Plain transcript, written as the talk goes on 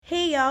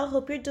Hey y'all,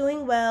 hope you're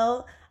doing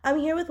well. I'm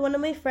here with one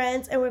of my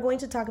friends and we're going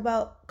to talk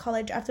about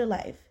college after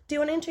life. Do you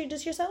want to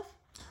introduce yourself?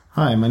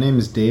 Hi, my name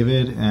is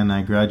David and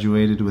I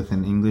graduated with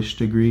an English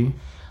degree.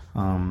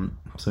 I'm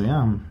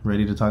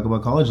ready to talk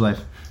about college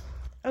life.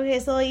 Okay,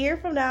 so a year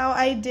from now,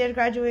 I did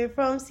graduate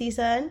from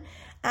CSUN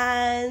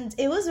and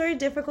it was very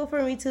difficult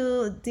for me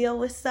to deal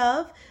with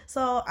stuff.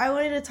 So I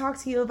wanted to talk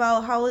to you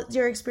about how was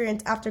your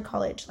experience after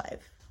college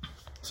life.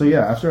 So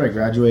yeah, after I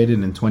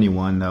graduated in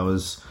 21, that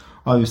was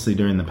obviously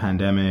during the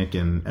pandemic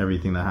and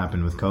everything that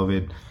happened with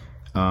COVID.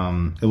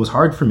 It was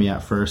hard for me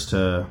at first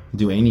to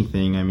do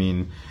anything. I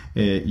mean,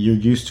 you're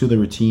used to the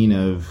routine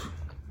of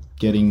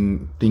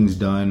getting things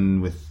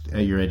done with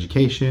your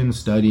education,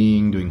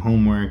 studying, doing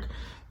homework,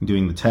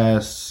 doing the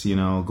tests,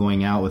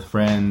 going out with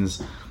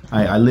friends.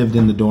 I lived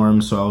in the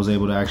dorms, so I was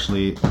able to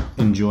actually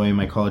enjoy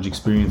my college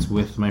experience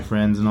with my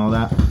friends and all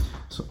that.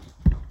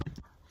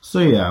 So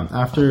yeah,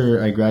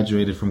 after I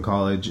graduated from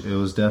college, it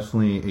was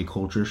definitely a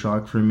culture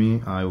shock for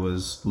me. I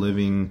was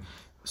living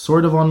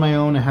sort of on my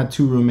own. I had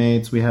two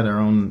roommates. We had our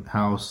own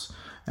house,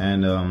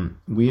 and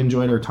we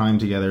enjoyed our time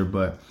together,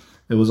 but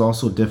it was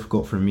also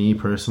difficult for me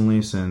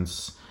personally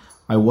since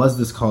I was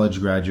this college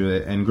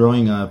graduate, and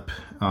growing up,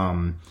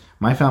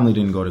 my family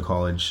didn't go to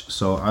college,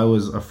 so I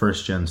was a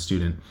first-gen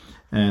student.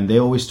 And they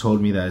always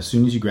told me that as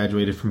soon as you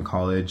graduated from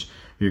college,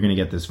 you're going to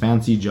get this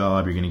fancy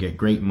job, you're going to get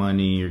great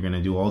money, you're going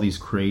to do all these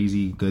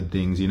crazy good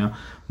things,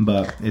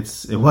 But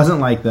it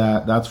wasn't like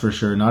that, that's for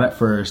sure. Not at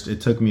first.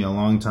 It took me a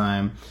long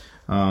time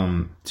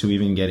to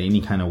even get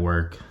any kind of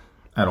work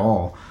at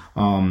all.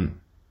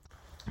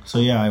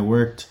 I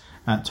worked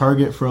at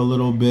Target for a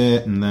little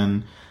bit and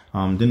then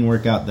didn't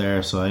work out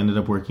there. So I ended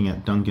up working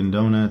at Dunkin'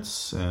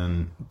 Donuts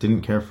and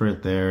didn't care for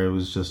it there. It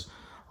was just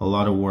a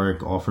lot of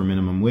work, all for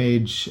minimum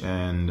wage.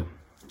 And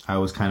I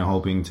was kind of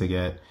hoping to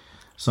get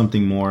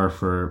something more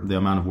for the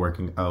amount of work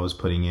I was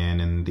putting in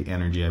and the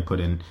energy I put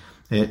in.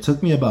 It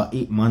took me about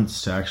 8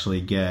 months to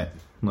actually get,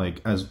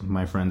 like, as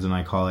my friends and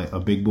I call it, a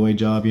big boy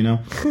job,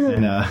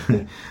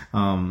 And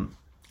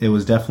it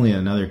was definitely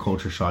another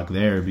culture shock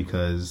there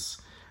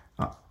because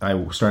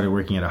I started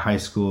working at a high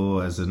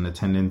school as an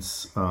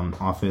attendance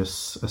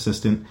office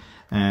assistant,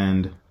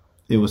 and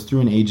it was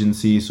through an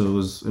agency, so it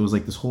was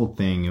like this whole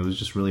thing. It was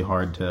just really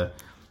hard to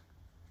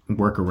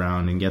work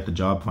around and get the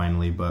job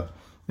finally, but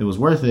it was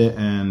worth it,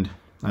 and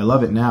I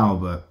love it now,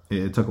 but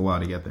it took a while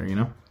to get there,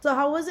 So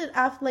how was it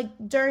after,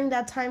 during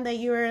that time that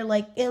you were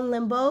in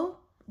limbo,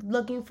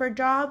 looking for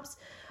jobs,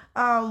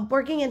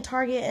 working in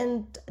Target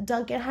and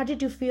Dunkin'? How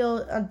did you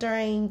feel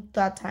during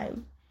that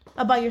time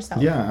about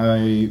yourself? Yeah,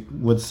 I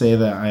would say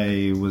that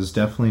I was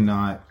definitely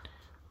not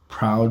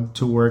proud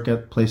to work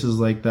at places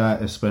like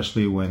that,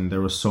 especially when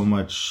there was so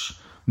much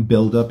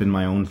buildup in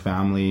my own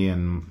family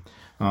and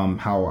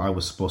how I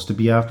was supposed to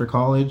be after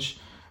college.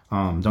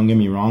 Don't get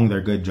me wrong,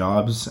 they're good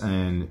jobs,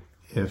 and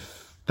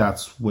if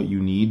that's what you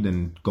need,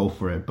 then go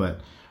for it. But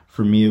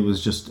for me,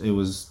 it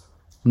was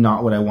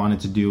not what I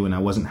wanted to do, and I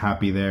wasn't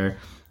happy there.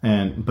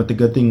 But the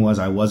good thing was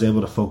I was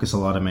able to focus a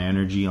lot of my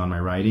energy on my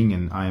writing,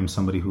 and I am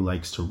somebody who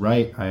likes to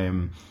write. I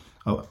am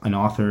an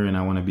author, and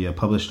I want to be a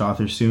published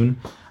author soon.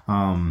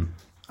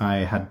 I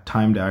had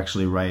time to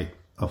actually write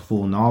a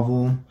full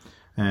novel,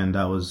 and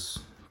that was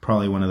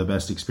probably one of the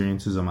best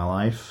experiences of my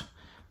life.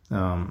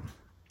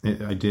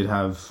 I did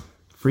have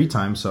free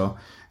time, so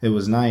it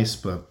was nice,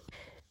 but...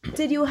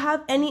 Did you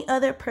have any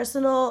other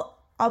personal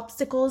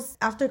obstacles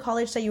after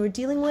college that you were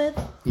dealing with?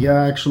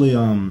 Yeah, actually,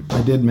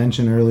 I did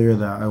mention earlier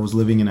that I was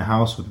living in a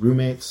house with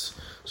roommates.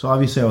 So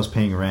obviously I was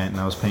paying rent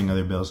and I was paying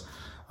other bills.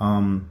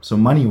 So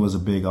money was a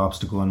big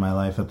obstacle in my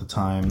life at the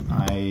time.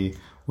 I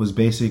was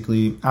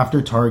basically,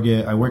 after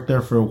Target, I worked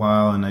there for a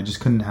while and I just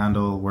couldn't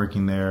handle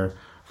working there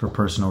for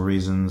personal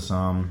reasons.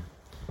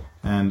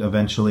 And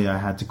eventually I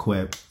had to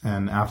quit.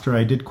 And after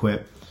I did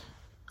quit,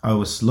 I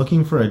was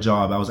looking for a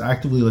job. I was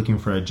actively looking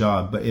for a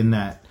job, but in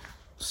that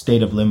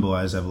state of limbo,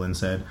 as Evelyn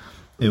said,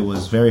 it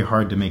was very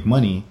hard to make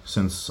money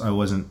since I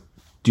wasn't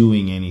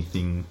doing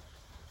anything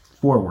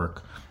for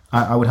work.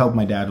 I would help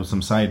my dad with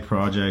some side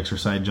projects or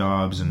side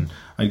jobs, and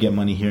I'd get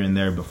money here and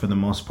there, but for the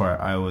most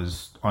part, I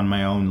was on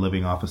my own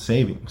living off of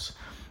savings.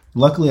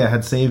 Luckily, I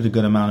had saved a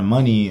good amount of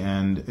money,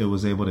 and it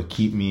was able to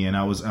keep me, and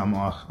I'm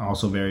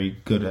also very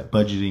good at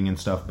budgeting and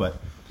stuff, but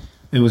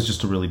it was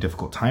just a really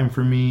difficult time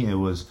for me. It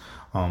was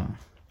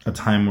a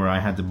time where I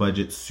had to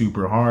budget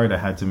super hard. I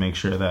had to make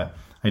sure that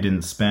I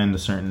didn't spend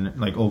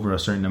over a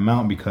certain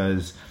amount,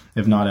 because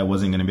if not, I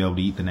wasn't going to be able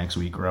to eat the next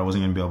week, or I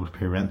wasn't going to be able to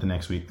pay rent the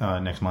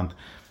next month.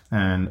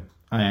 And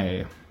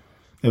it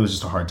was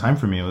just a hard time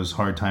for me. It was a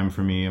hard time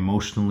for me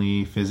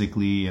emotionally,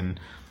 physically, and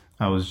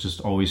I was just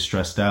always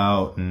stressed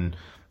out, and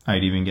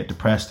I'd even get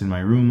depressed in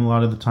my room a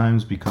lot of the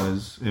times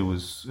because it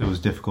was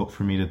difficult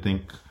for me to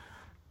think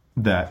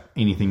that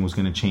anything was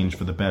going to change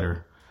for the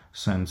better,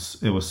 since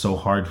it was so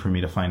hard for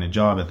me to find a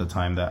job at the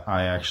time that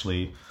I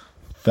actually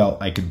felt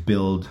I could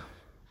build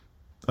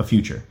a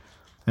future.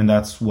 And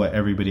that's what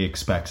everybody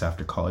expects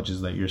after college,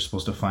 is that you're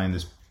supposed to find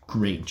this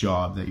great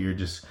job that you're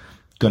just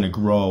going to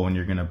grow and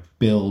you're going to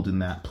build in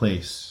that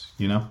place,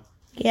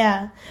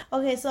 Yeah.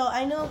 Okay, so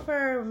I know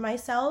for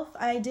myself,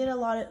 I did a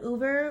lot of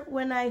Uber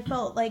when I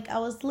felt like I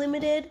was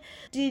limited.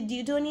 Did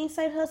you do any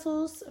side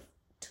hustles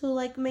to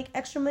like make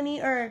extra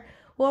money, or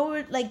what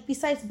were like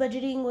besides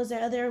budgeting, was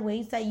there other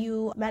ways that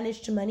you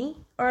managed to money?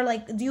 Or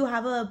like do you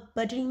have a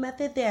budgeting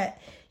method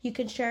that you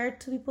can share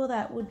to people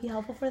that would be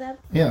helpful for them?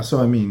 Yeah, so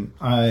I mean,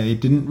 I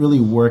didn't really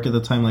work at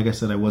the time. Like I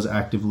said, I was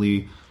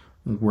actively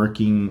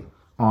working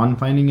on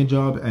finding a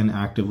job and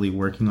actively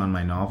working on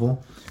my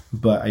novel.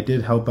 But I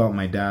did help out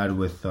my dad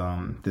with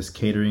this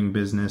catering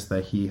business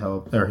that he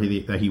helped or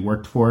that he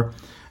worked for.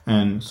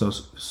 And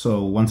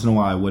so once in a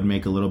while I would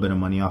make a little bit of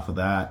money off of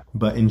that.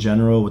 But in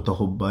general, with the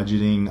whole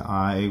budgeting,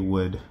 I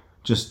would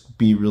just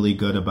be really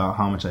good about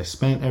how much I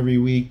spent every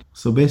week.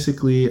 So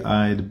basically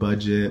I'd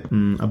budget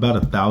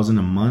about $1,000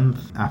 a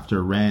month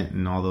after rent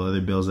and all the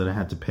other bills that I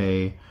had to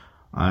pay.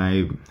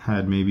 I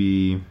had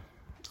maybe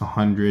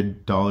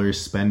 $100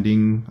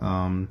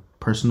 spending,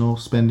 personal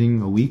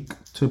spending a week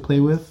to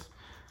play with.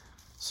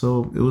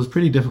 So it was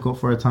pretty difficult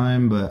for a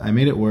time, but I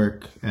made it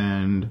work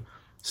and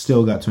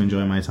still got to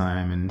enjoy my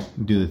time and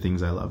do the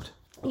things I loved.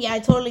 Yeah, I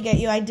totally get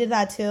you. I did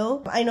that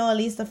too. I know at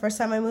least the first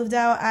time I moved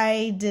out,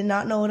 I did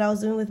not know what I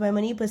was doing with my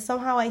money, but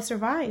somehow I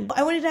survived.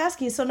 I wanted to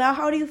ask you, so now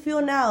how do you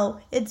feel now?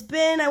 It's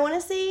been, I want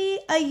to say,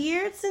 a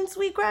year since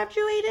we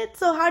graduated.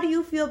 So how do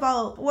you feel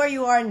about where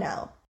you are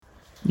now?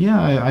 Yeah,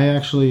 I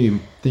actually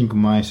think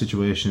my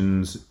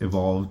situation's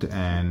evolved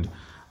and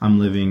I'm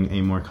living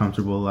a more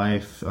comfortable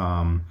life.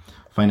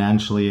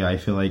 Financially, I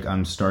feel like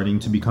I'm starting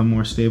to become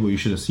more stable. You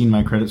should have seen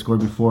my credit score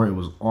before. It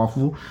was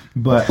awful,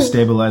 but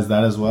stabilized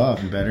that as well.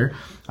 I'm better.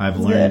 I've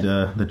learned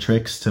the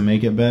tricks to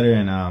make it better,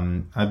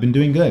 and I've been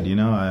doing good. You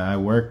know, I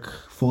work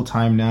full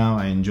time now.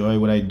 I enjoy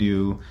what I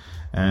do,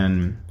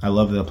 and I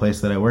love the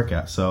place that I work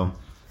at. So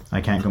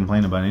I can't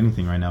complain about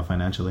anything right now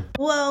financially.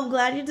 Well, I'm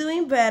glad you're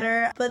doing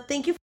better, but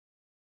thank you